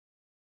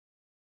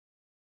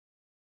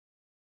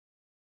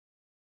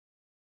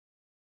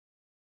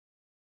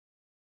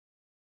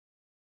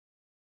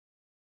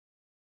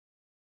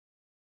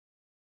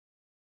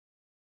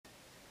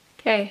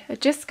Okay, I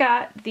just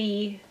got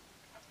the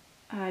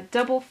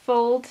double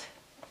fold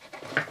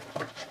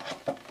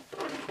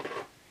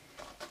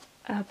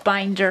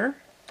binder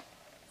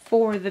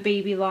for the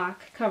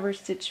Babylock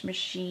Coverstitch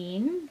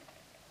machine.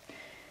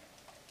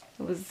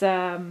 I was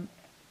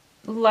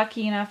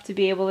lucky enough to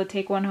be able to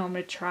take one home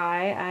to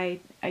try.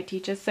 I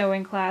teach a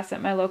sewing class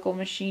at my local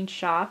machine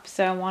shop,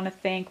 so I want to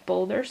thank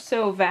Boulder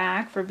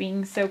Sew-Vac for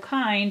being so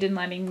kind and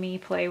letting me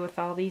play with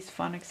all these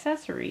fun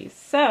accessories.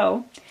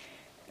 So,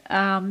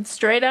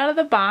 straight out of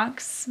the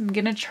box, I'm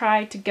going to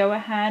try to go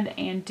ahead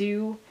and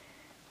do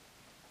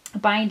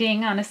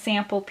binding on a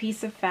sample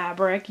piece of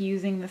fabric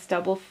using this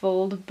double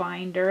fold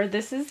binder.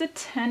 This is a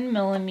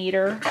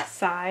 10mm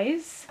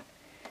size,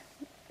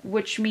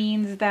 which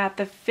means that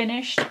the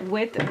finished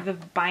width of the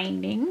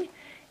binding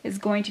is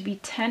going to be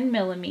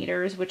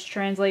 10mm, which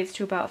translates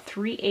to about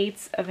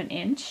 3/8 of an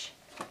inch.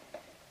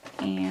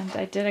 And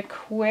I did a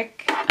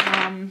quick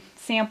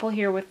sample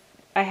here with,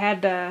 I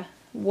had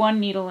one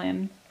needle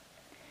in.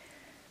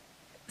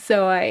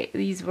 So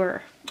these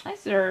are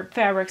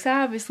fabrics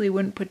I obviously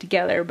wouldn't put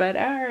together, but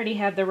I already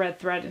had the red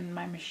thread in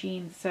my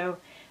machine. So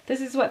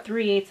this is what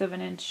 3/8 of an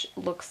inch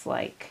looks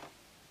like.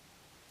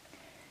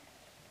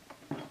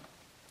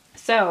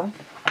 So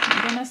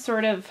I'm gonna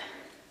sort of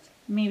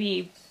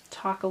maybe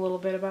talk a little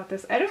bit about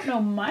this. I don't know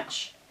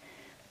much.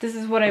 This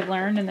is what I've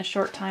learned in the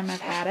short time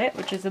I've had it,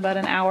 which is about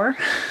an hour.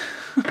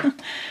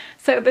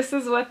 So this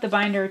is what the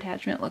binder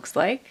attachment looks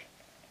like.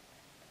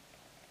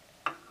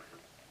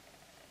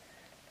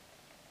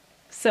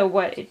 So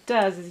what it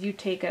does is you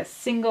take a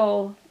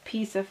single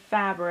piece of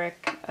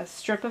fabric, a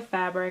strip of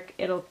fabric,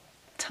 it'll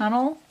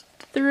tunnel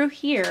through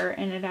here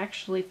and it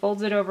actually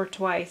folds it over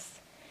twice,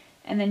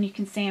 and then you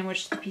can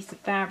sandwich the piece of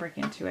fabric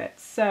into it.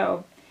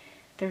 So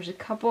there's a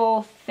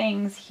couple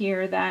things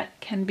here that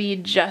can be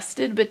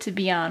adjusted, but to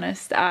be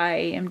honest, I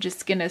am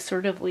just gonna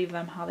sort of leave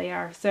them how they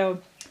are. So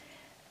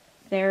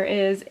there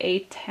is a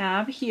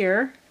tab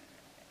here.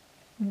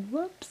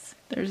 Whoops,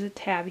 there's a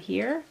tab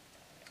here,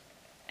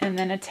 and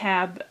then a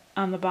tab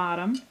on the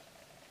bottom,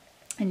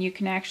 and you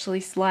can actually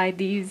slide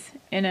these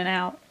in and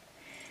out.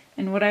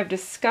 And what I've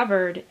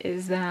discovered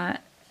is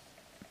that,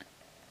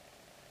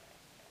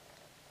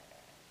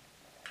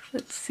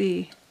 let's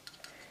see,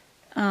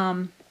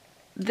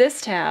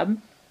 this tab,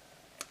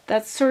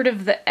 that's sort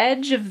of the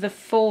edge of the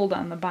fold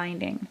on the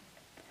binding.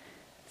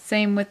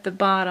 Same with the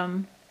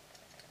bottom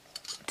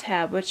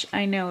tab, which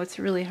I know it's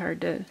really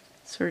hard to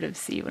sort of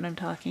see what I'm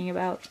talking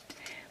about.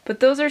 But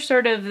those are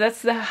sort of,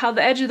 that's how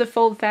the edge of the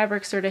fold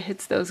fabric sort of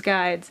hits those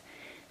guides.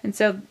 And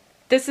so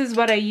this is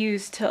what I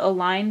use to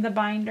align the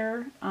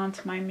binder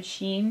onto my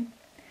machine,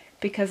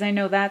 because I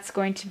know that's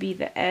going to be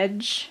the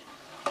edge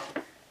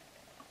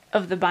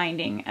of the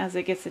binding as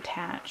it gets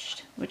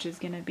attached, which is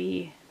going to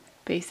be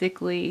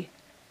basically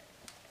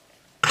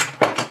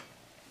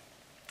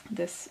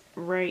this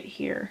right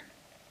here,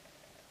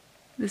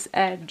 this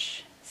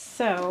edge.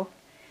 So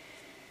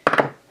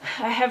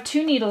I have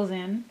 2 needles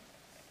in.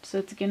 So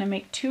it's going to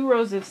make 2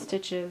 rows of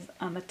stitches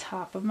on the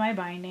top of my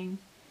binding.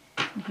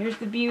 And here's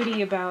the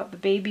beauty about the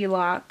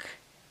Babylock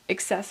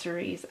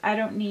accessories. I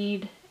don't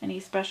need any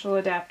special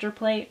adapter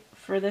plate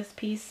for this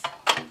piece.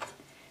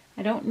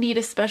 I don't need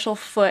a special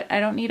foot. I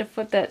don't need a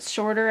foot that's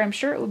shorter. I'm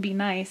sure it would be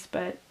nice,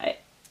 but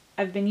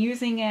I've been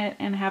using it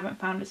and haven't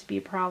found it to be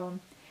a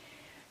problem.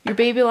 Your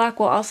Babylock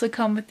will also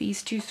come with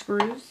these 2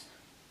 screws,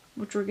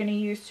 which we're going to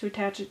use to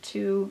attach it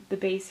to the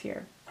base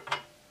here.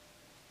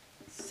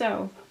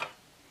 So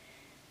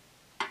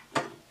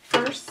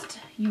first,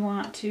 you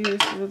want to,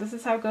 so this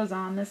is how it goes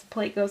on. This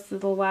plate goes to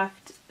the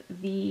left.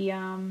 The,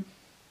 I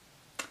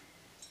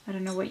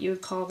don't know what you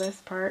would call this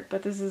part,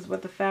 but this is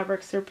what the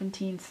fabric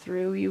serpentines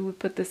through. You would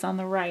put this on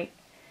the right.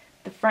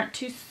 The front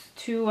two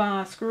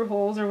screw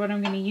holes are what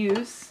I'm going to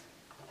use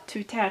to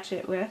attach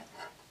it with.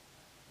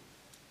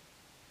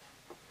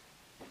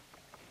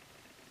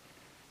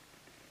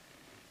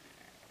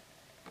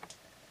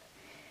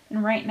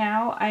 And right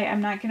now,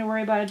 I'm not going to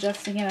worry about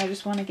adjusting it. I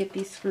just want to get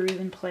these screws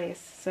in place.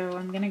 So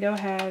I'm going to go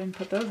ahead and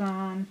put those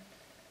on.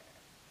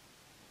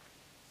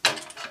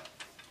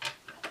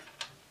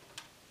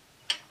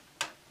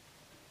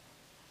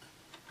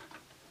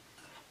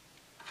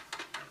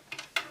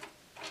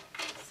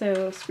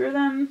 So screw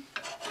them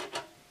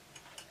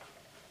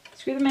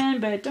in,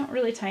 but don't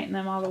really tighten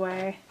them all the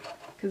way,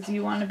 because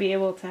you want to be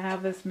able to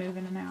have this move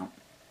in and out.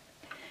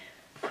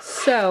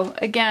 So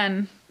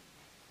again,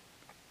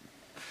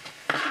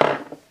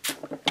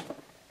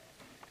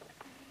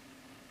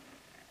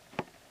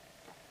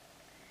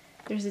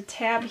 there's a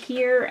tab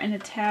here and a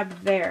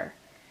tab there.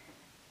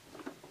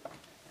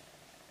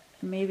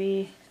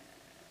 Maybe,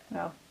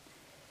 well,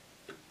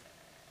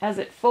 as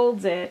it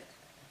folds it,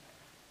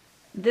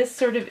 this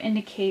sort of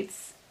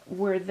indicates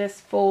where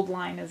this fold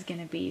line is going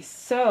to be.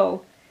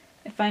 So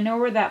if I know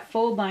where that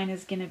fold line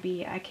is going to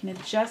be, I can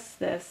adjust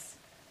this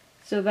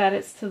so that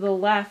it's to the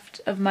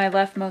left of my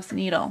leftmost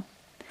needle.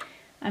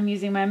 I'm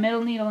using my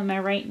middle needle and my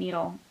right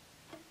needle,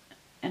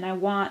 and I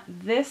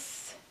want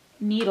this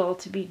needle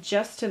to be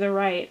just to the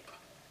right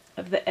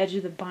of the edge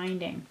of the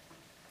binding.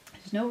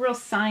 There's no real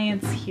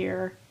science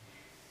here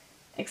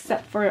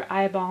except for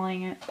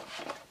eyeballing it.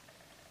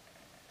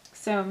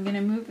 So I'm going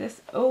to move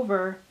this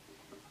over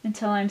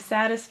until I'm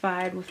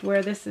satisfied with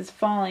where this is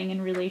falling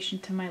in relation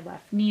to my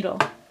left needle.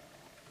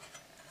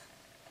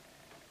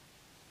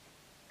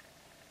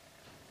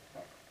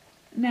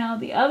 Now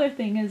the other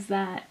thing is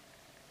that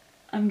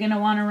I'm going to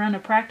want to run a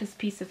practice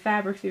piece of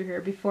fabric through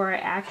here before I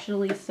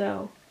actually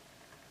sew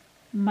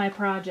my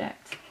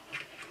project.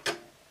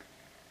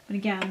 But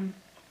again,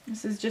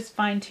 this is just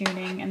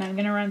fine-tuning, and I'm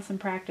going to run some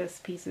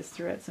practice pieces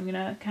through it. So I'm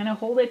going to kind of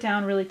hold it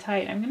down really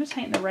tight. I'm going to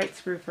tighten the right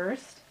screw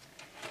first,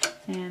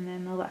 and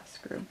then the left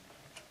screw.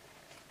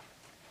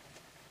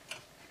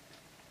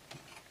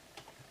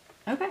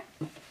 Okay.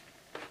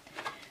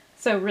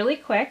 So really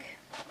quick,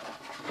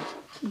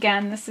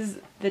 again, this is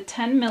the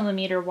 10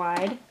 millimeter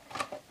wide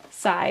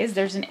size.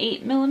 There's an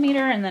 8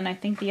 millimeter, and then I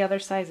think the other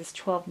size is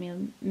 12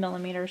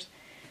 millimeters.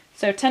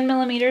 So 10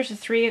 millimeters is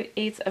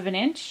 3/8 of an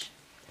inch.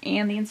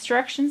 And the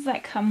instructions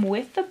that come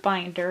with the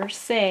binder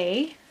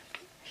say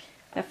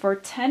that for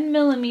 10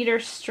 millimeter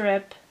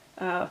strip,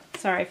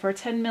 for a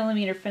 10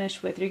 millimeter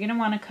finish width, you're going to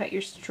want to cut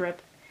your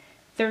strip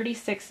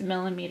 36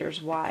 millimeters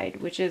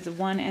wide, which is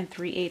 1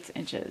 3/8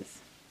 inches.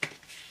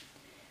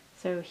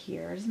 So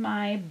here's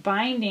my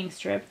binding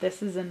strip.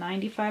 This is a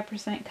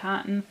 95%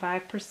 cotton,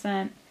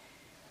 5%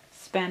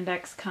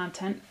 spandex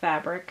content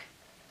fabric.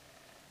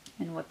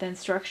 And what the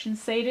instructions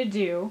say to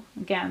do,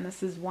 again,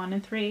 this is 1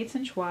 3/8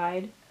 inch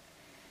wide.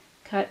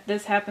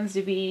 This happens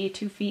to be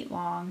 2 feet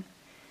long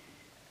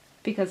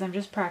because I'm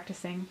just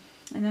practicing.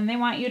 And then they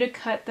want you to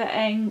cut the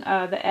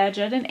edge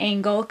at an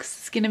angle because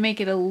it's going to make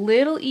it a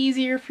little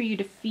easier for you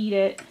to feed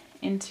it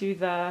into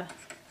the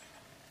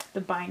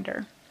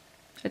binder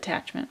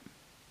attachment.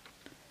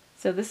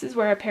 So this is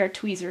where a pair of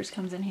tweezers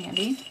comes in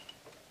handy.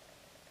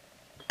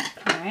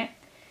 Alright,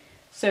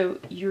 so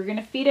you're going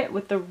to feed it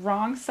with the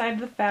wrong side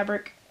of the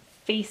fabric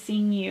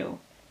facing you.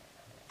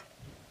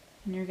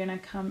 And you're going to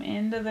come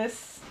into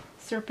this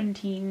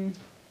serpentine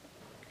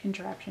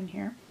contraption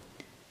here.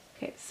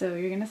 Okay, so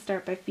you're going to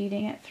start by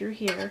feeding it through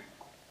here,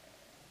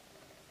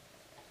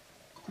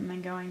 and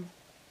then going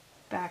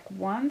back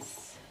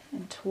once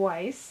and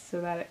twice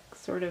so that it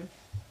sort of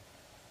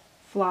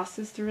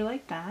flosses through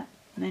like that.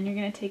 And then you're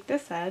going to take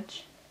this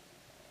edge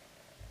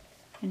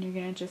and you're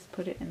going to just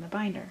put it in the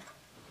binder.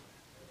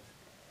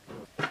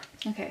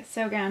 Okay,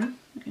 so again,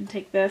 you can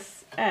take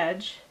this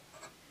edge,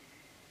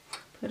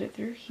 put it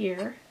through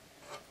here,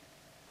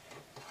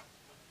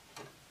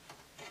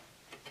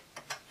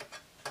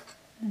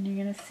 and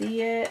you're going to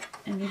see it,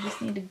 and you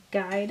just need to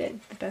guide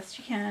it the best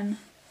you can.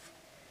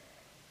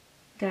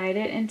 Guide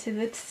it into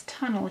this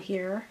tunnel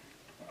here.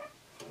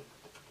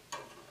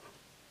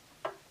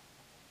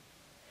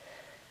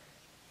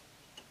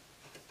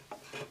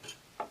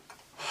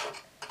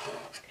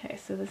 Okay,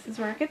 so this is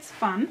where it gets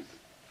fun.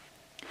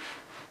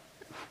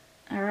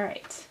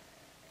 Alright.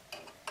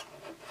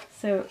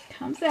 So it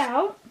comes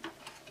out.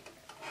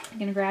 You're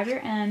going to grab your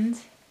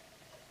end,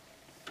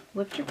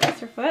 lift your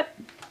presser foot,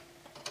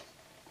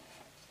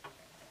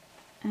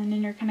 and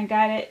then you're going to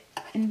guide it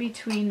in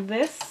between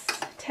this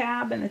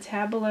tab and the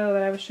tab below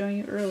that I was showing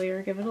you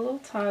earlier. Give it a little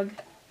tug.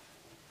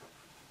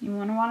 You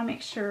want to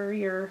make sure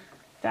your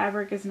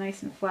fabric is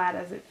nice and flat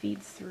as it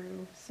feeds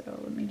through. So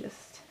let me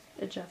just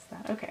adjust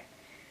that. Okay.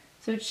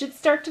 So it should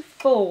start to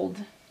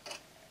fold.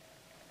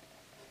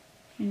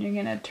 And you're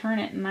going to turn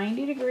it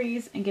 90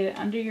 degrees and get it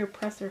under your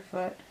presser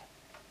foot.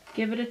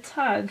 Give it a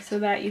tug so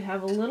that you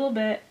have a little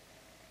bit,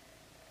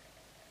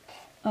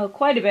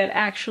 quite a bit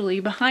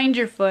actually, behind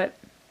your foot.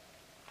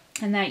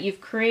 And that you've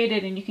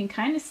created, and you can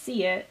kind of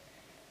see it,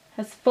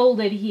 has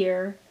folded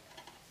here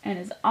and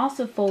is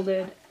also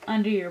folded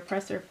under your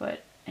presser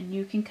foot. And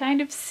you can kind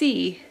of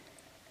see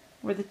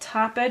where the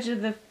top edge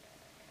of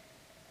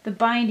the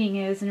binding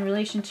is in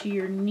relation to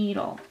your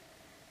needle.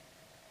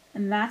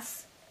 And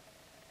that's,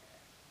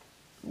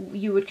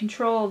 you would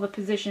control the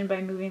position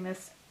by moving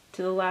this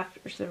to the left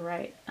or to the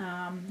right.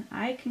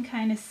 I can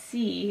kind of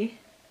see,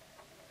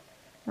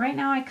 right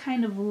now I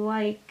kind of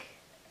like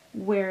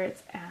where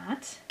it's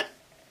at.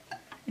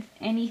 If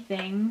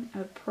anything, I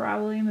would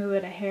probably move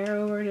it a hair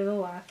over to the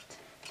left.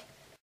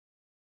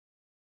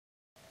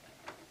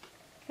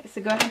 Okay,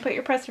 so go ahead and put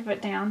your presser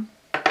foot down.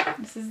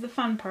 This is the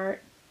fun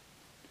part.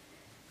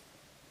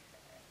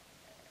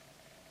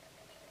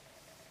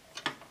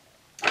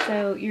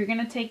 So you're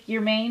going to take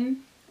your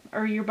main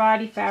or your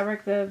body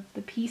fabric, the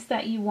piece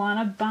that you want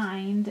to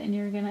bind, and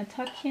you're going to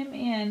tuck him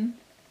in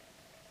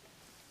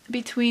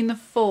between the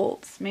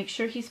folds. Make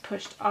sure he's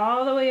pushed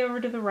all the way over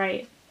to the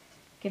right.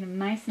 Get him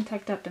nice and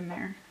tucked up in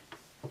there.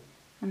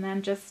 And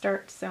then just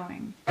start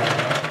sewing.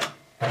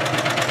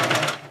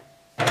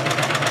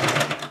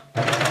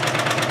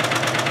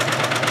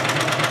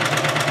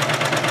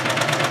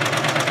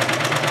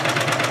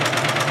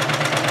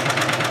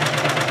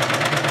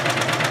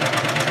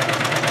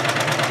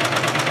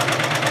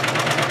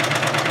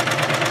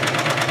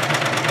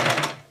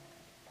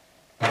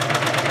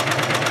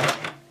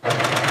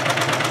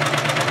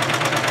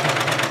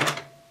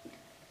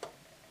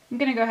 I'm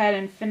going to go ahead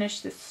ahead and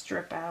finish this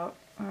strip out.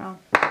 Well,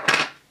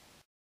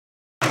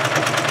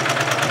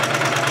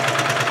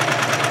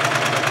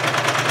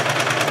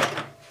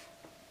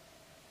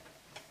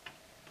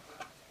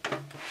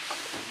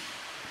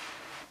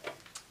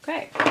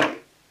 okay.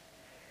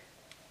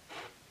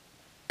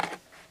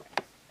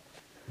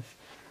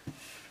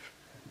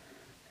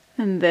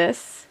 And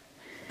this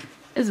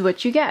is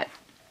what you get.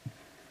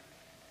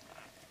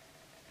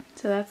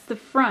 So that's the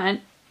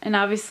front, and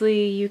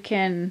obviously you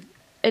can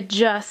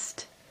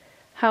adjust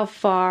how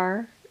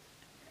far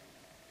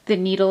the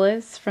needle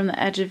is from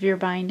the edge of your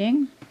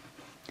binding.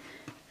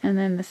 And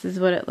then this is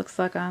what it looks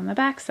like on the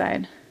back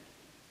side.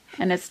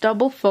 And it's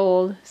double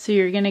fold, so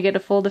you're going to get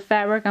a fold of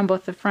fabric on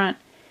both the front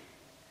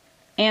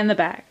and the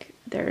back.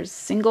 There's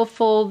single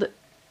fold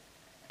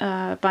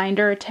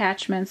binder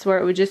attachments where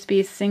it would just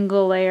be a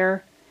single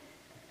layer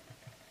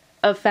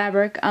of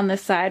fabric on the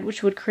side,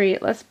 which would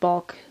create less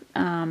bulk.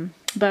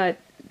 But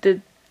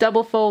the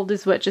double fold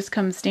is what just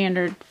comes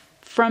standard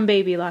from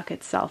Babylock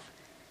itself.